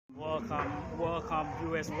Welcome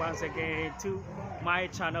viewers once again to my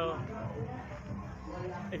channel.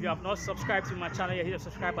 If you have not subscribed to my channel, you hit the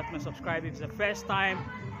subscribe button and subscribe. If it's the first time,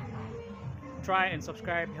 try and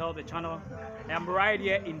subscribe, help the channel. I'm right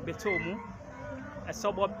here in Betom, a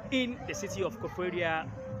suburb in the city of Koforidua,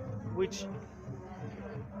 which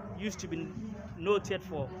used to be noted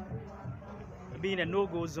for being a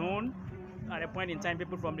no-go zone. At a point in time,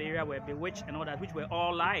 people from the area were bewitched and all that, which were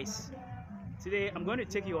all lies. Today, I'm going to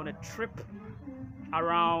take you on a trip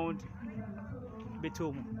around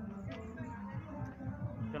Betom.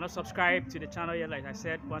 If you're not subscribed to the channel yet, like I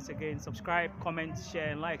said, once again, subscribe, comment, share,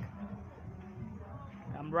 and like.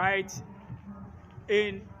 I'm right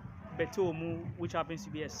in Betom, which happens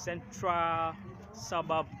to be a central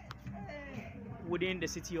suburb within the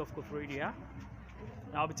city of Koforidua.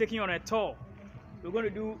 I'll be taking you on a tour. We're going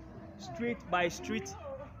to do street by street.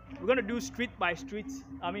 We're going to do street by street,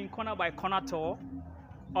 corner by corner tour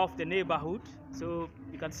of the neighborhood. So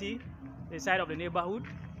you can see the side of the neighborhood.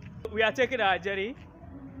 We are taking our journey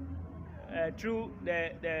through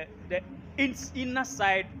the inner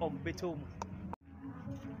side of Betom.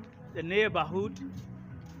 The neighborhood.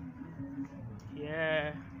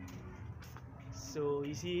 Yeah. So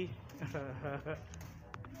you see,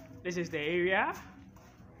 this is the area.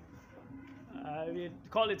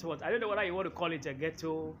 Call it what? I don't know whether you want to call it a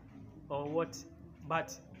ghetto or what,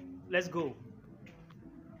 but let's go.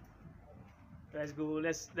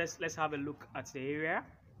 Let's have a look at the area,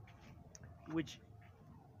 which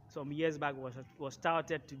some years back was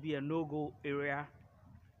started to be a no-go area,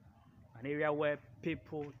 an area where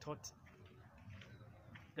people thought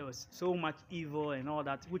there was so much evil and all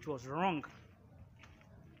that, which was wrong.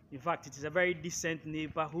 In fact, it is a very decent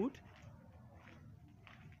neighborhood.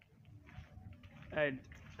 And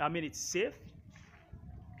it's safe.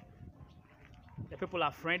 The people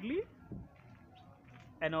are friendly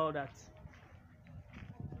and all that.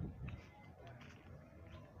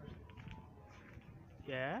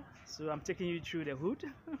 Yeah, so I'm taking you through the hood.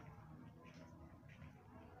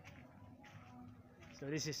 So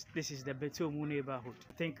this is the Betom neighborhood.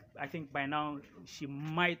 I think by now she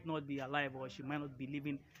might not be alive, or she might not be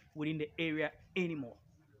living within the area anymore.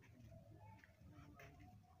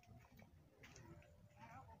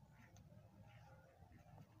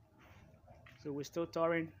 So we're still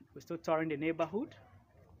touring the neighborhood.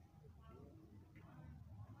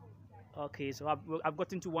 Okay, so I've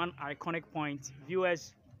gotten to one iconic point.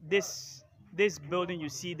 Viewers, this building you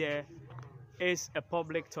see there is a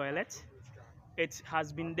public toilet. It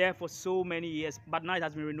has been there for so many years, but now it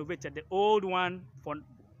has been renovated. The old one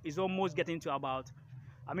is almost getting to about,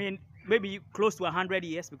 maybe close to 100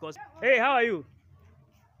 years, because, hey, how are you?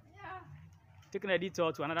 Yeah. Taking a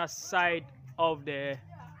detour to another side of the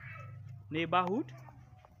neighborhood.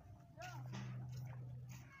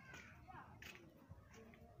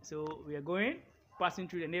 So we are passing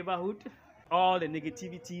through the neighborhood. All the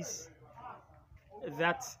negativities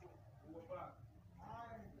that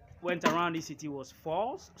went around this city was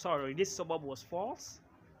false. Sorry, this suburb was false.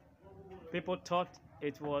 People thought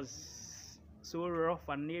it was so rough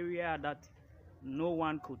an area that no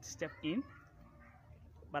one could step in.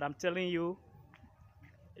 But I'm telling you,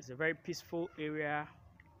 it's a very peaceful area.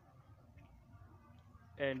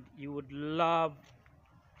 And you would love,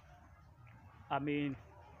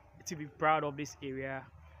 to be proud of this area.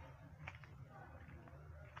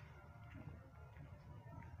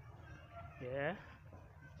 Yeah.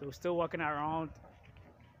 So we're still walking around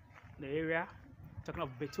the area, talking of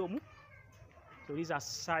Betom. So these are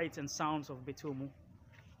sights and sounds of Betom.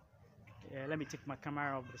 Yeah, let me take my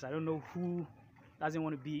camera off because I don't know who doesn't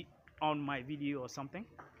want to be on my video or something.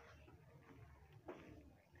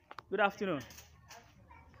 Good afternoon.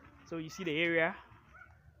 So you see the area,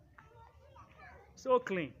 so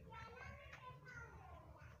clean.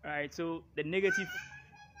 All right, so the negative,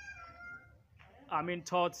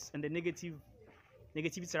 thoughts and the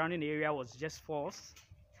negativity surrounding the area was just false.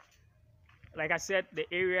 Like I said, the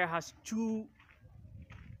area has two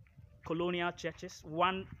colonial churches,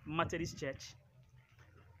 one Methodist church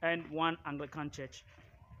and one Anglican church.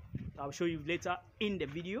 I'll show you later in the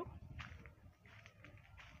video.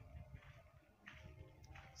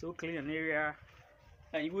 So clean an area,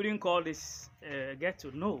 and you wouldn't call this ghetto,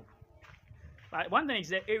 no. But one thing is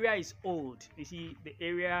the area is old. You see, the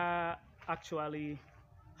area actually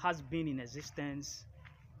has been in existence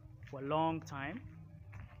for a long time.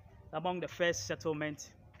 Among the first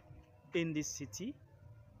settlement in this city.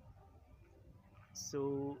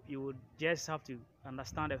 So you would just have to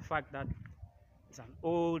understand the fact that it's an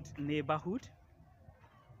old neighborhood.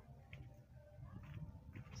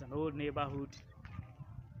 It's an old neighborhood.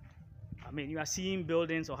 I mean, you are seeing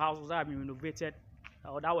buildings or houses that have been renovated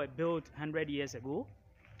or that were built 100 years ago.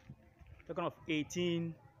 Talking of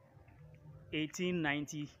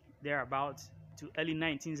 1890 thereabouts to early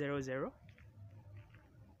 1900.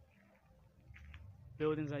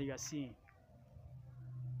 Buildings that you are seeing.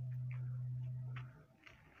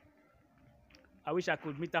 I wish I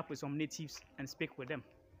could meet up with some natives and speak with them.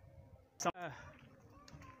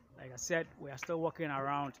 Like I said, we are still walking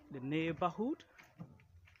around the neighborhood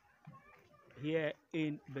here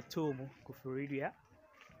in Betom, Koforidua.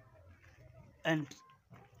 And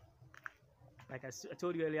like I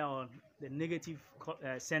told you earlier on, the negative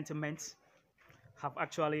sentiments have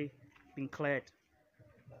actually been cleared.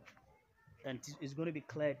 And it's going to be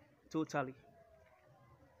cleared totally.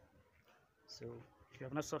 So if you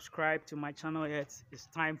have not subscribed to my channel yet, it's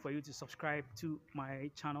time for you to subscribe to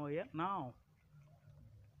my channel yet now.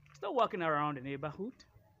 Still walking around the neighborhood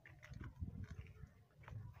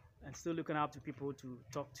and still looking up to people to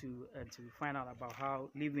talk to and to find out about how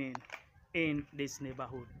living in this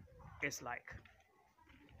neighborhood is like.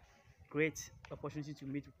 Great opportunity to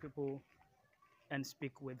meet with people and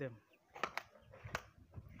speak with them.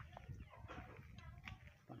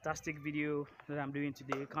 Fantastic video that I'm doing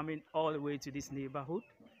today, coming all the way to this neighborhood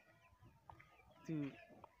to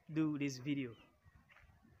do this video.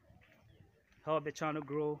 Help the channel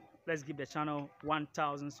grow. Let's give the channel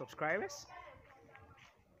 1,000 subscribers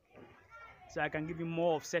so I can give you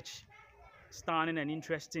more of such stunning and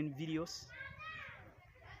interesting videos.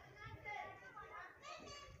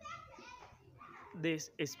 This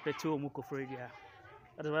is Betom, Koforidua.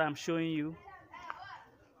 That is what I'm showing you.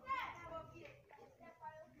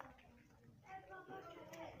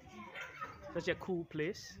 Such a cool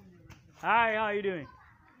place. Hi, how are you doing?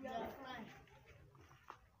 Yeah, fine.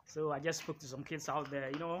 So I just spoke to some kids out there.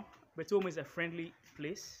 You know, Betom is a friendly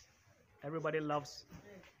place. Everybody loves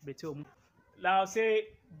Betom. Now say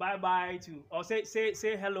bye-bye to, or say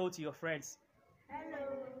hello to your friends.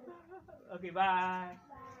 Hello. Okay, bye.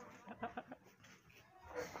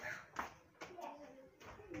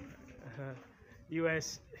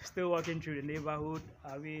 US still walking through the neighborhood.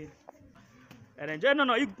 I mean, and then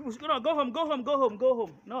no, you no, go home. No,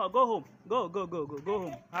 go home. Go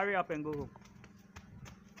home. Hurry up and go home.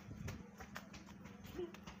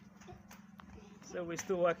 So we're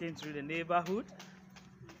still walking through the neighborhood.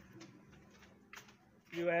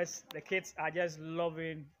 US, the kids are just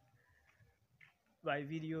loving my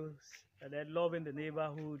videos and they're loving the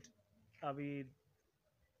neighborhood. I mean,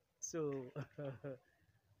 so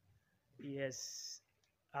yes,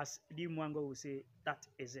 as Dimwango will say, that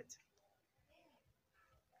is it.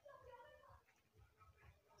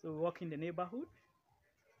 So we walk in the neighborhood.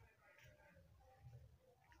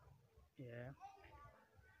 Yeah.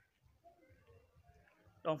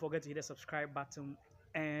 Don't forget to hit the subscribe button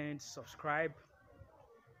and subscribe.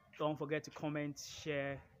 Don't forget to comment,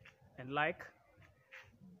 share, and like.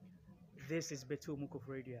 This is Betom,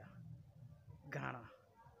 Koforidua, Ghana,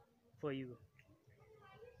 for you.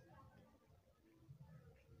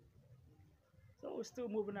 So we're still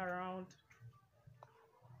moving around,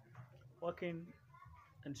 walking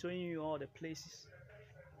and showing you all the places.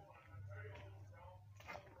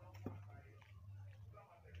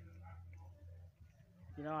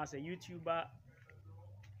 You know, as a YouTuber,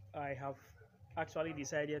 I have actually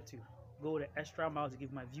decided to go the extra mile to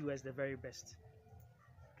give my viewers the very best.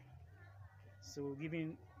 So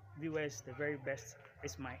giving viewers the very best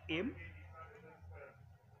is my aim.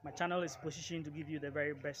 My channel is positioned to give you the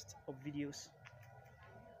very best of videos.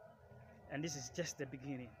 And this is just the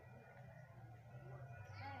beginning.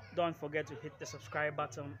 Don't forget to hit the subscribe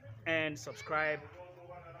button and subscribe.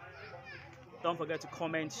 Don't forget to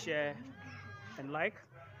comment, share, and like.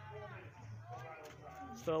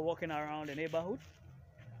 Still walking around the neighborhood.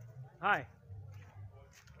 Hi.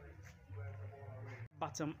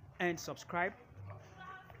 Button and subscribe.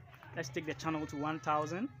 Let's take the channel to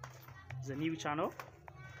 1,000. It's a new channel,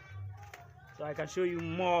 so I can show you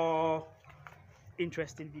more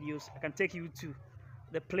interesting videos. I can take you to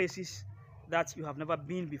the places that you have never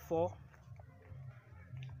been before,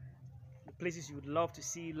 the places you would love to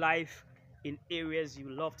see, live in areas you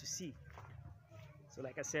love to see. So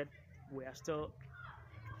like I said, we are still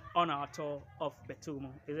on our tour of Betom.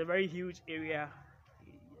 It's a very huge area.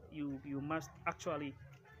 You must actually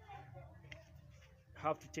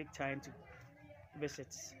have to take time to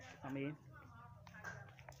visit. I mean,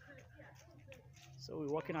 so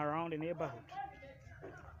we're walking around the neighborhood.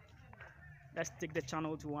 Let's take the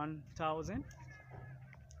channel to 1,000.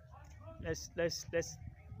 Let's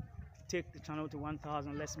take the channel to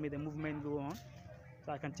 1,000. Let's make the movement go on,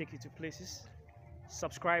 so I can take you to places.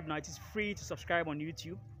 Subscribe now. It is free to subscribe on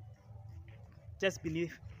YouTube. just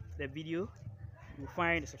beneath the video, you'll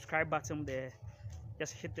find the subscribe button there.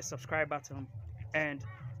 Just hit the subscribe button and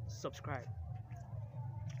subscribe.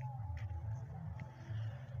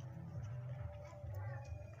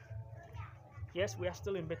 Yes, we are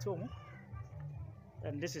still in Betom,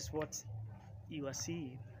 and this is what you are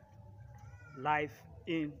seeing live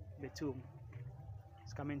in Betom.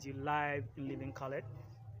 It's coming to you live in living color.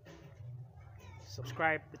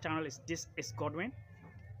 Subscribe. The channel is This Is Godwin.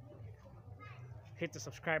 Hit the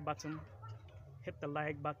subscribe button, hit the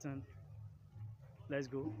like button. Let's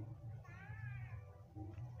go.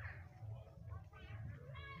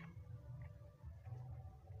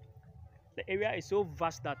 The area is so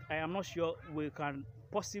vast that I am not sure we can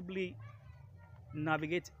possibly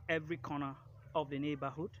navigate every corner of the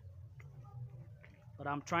neighborhood, but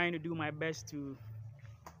I'm trying to do my best to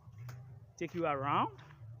take you around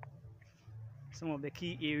some of the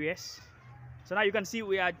key areas. So now you can see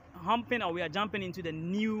we are jumping into the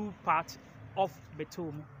new part of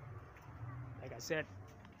Betom. Like I said,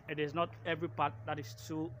 it is not every part that is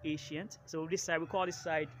so ancient. So this side, we call this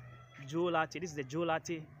side Jolate. This is the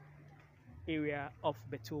Jolate area of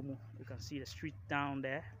Betom. You can see the street down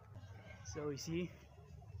there. So you see,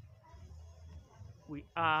 we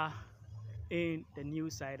are in the new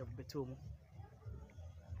side of Betom.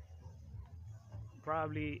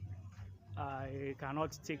 Probably I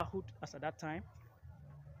cannot take a hood as at that time.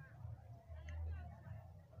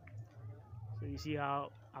 So you see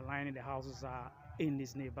how aligning the houses are in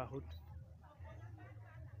this neighborhood.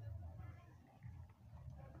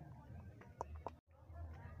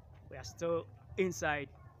 We are still inside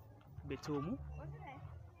Betom,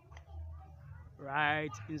 right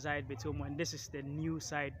inside Betom, and this is the new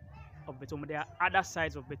side of Betom. There are other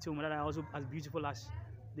sides of Betom that are also as beautiful as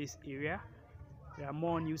this area. There are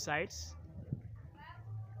more new sites.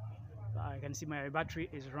 I can see my battery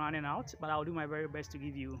is running out, but I'll do my very best to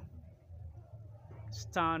give you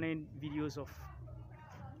stunning videos of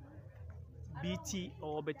BT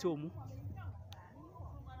or Betom.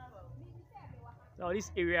 So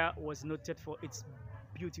this area was noted for its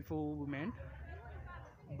beautiful women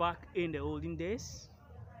back in the olden days.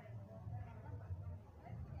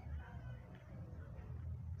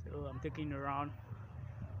 So I'm taking you around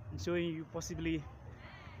and showing you possibly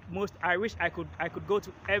most. I wish I could go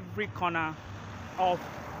to every corner of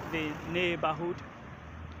the neighborhood,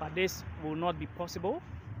 but this will not be possible.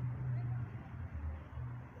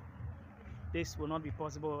 This will not be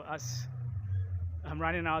possible as I'm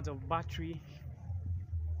running out of battery.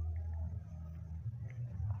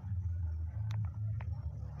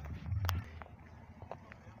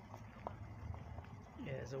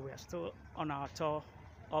 Yeah, so we are still on our tour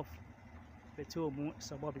of Betom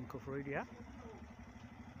suburb in Koforidua.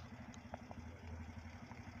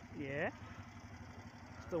 Yeah,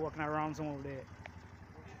 still walking around some of the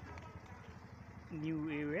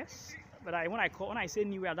new areas. But when I say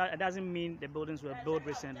new area, that doesn't mean the buildings were built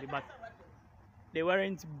recently, but they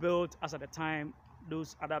weren't built as at the time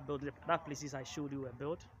those other buildings, other places I showed you were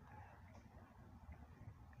built.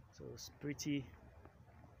 So it's pretty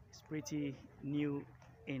new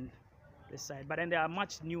in this side. But then there are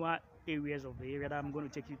much newer areas of the area that I'm going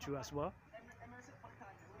to take you through as well.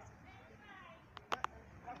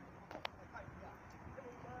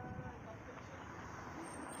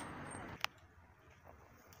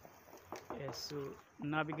 Yes, so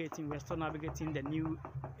we're still navigating the new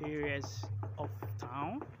areas of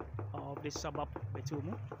town, of the suburb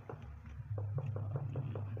Betom.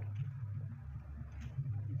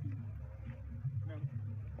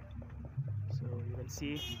 So you can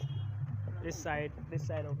see this side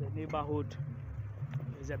of the neighborhood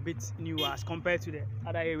is a bit newer as compared to the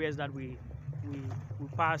other areas that we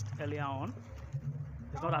passed earlier on.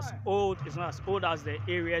 It's not as old as the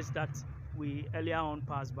areas that we earlier on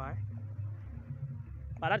passed by.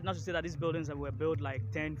 But that's not to say that these buildings that were built like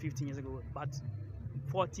 10-15 years ago, but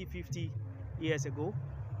 40-50 years ago.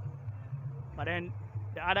 But then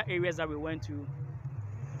the other areas that we went to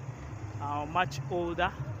are much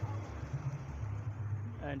older,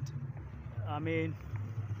 and I mean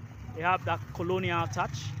they have that colonial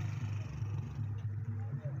touch.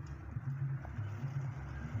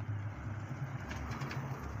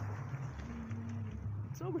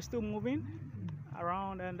 So we're still moving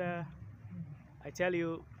around, and I tell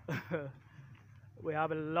you, we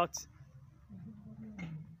have a lot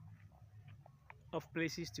of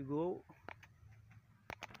places to go.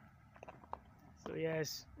 So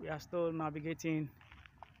yes, we are still navigating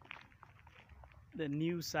the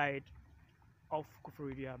new side of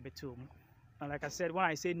Koforidua Betom. And like I said, when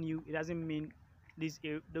I say new, it doesn't mean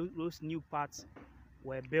those new parts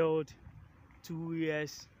were built 2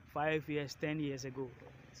 years, 5 years, 10 years ago.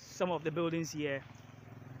 Some of the buildings here,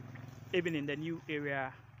 even in the new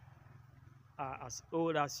area, are as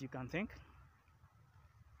old as you can think.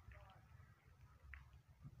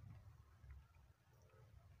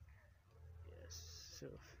 Yes, so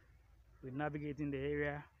we're navigating the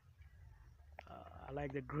area. I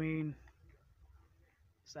like the green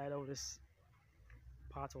side of this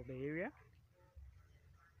part of the area.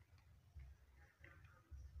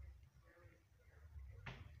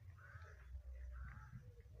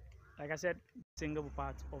 Like I said, single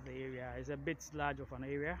part of the area is a bit large of an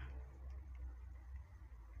area,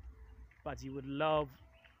 but you would love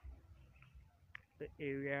the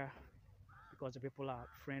area because the people are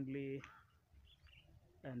friendly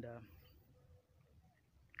and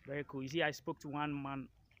very cool. You see, I spoke to one man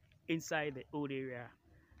inside the old area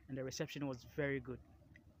and the reception was very good.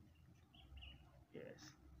 Yes,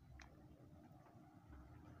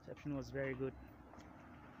 reception was very good.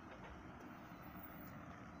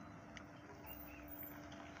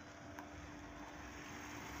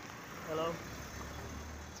 Hello.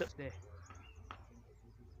 So there.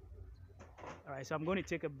 All right, so I'm going to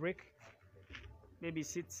take a break. Maybe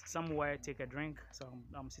sit somewhere, take a drink. So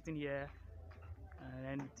I'm sitting here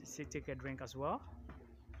and then take a drink as well.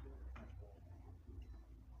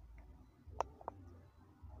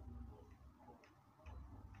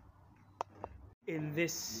 In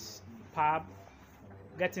this pub,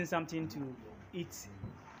 getting something to eat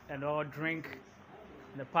and or drink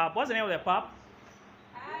in the pub. What's the name of the pub?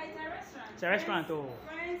 It's a restaurant. It's a restaurant.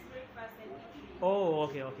 Friends breakfast and eatery. Oh,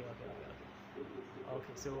 okay.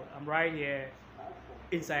 Okay, so I'm right here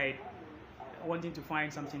inside wanting to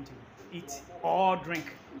find something to eat or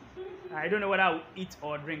drink. I don't know whether I'll eat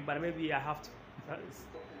or drink, but maybe I have to.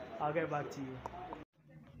 I'll get back to you.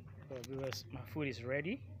 So because my food is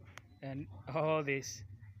ready and all this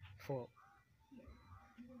for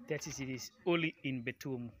 30 cedis only in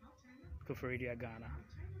Betom, Koforidua, Ghana.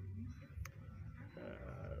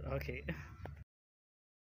 Okay.